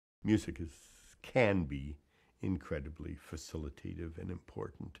music can be incredibly facilitative and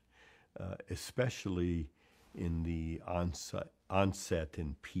important, especially in the onset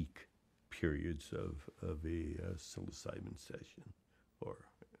and peak periods of a psilocybin session or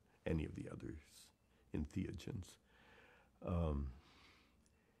any of the others entheogens.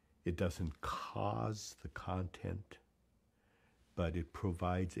 It doesn't cause the content, but it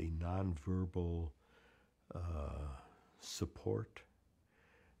provides a nonverbal support,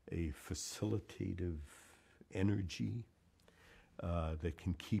 a facilitative energy that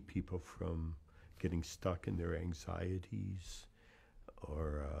can keep people from getting stuck in their anxieties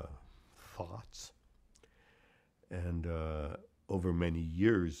or thoughts. And over many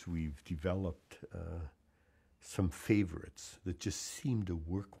years, we've developed some favorites that just seem to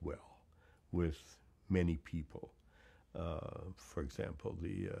work well with many people. For example,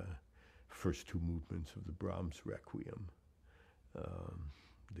 the first two movements of the Brahms Requiem,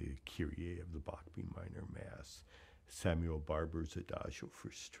 the Kyrie of the Bach B minor Mass, Samuel Barber's Adagio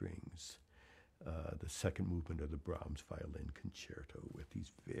for strings, the second movement of the Brahms Violin Concerto with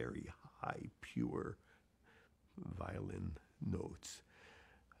these very high, pure violin notes.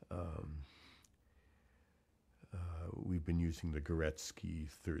 We've been using the Goretzky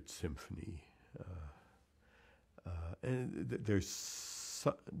Third Symphony. And there's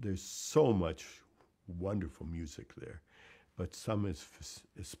so much wonderful music there, but some is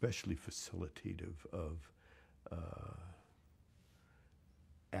especially facilitative of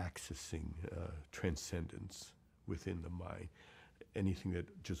accessing transcendence within the mind. Anything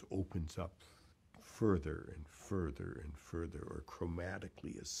that just opens up further and further and further, or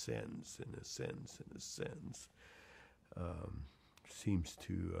chromatically ascends and ascends and ascends, seems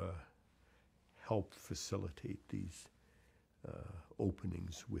to help facilitate these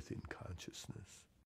openings within consciousness.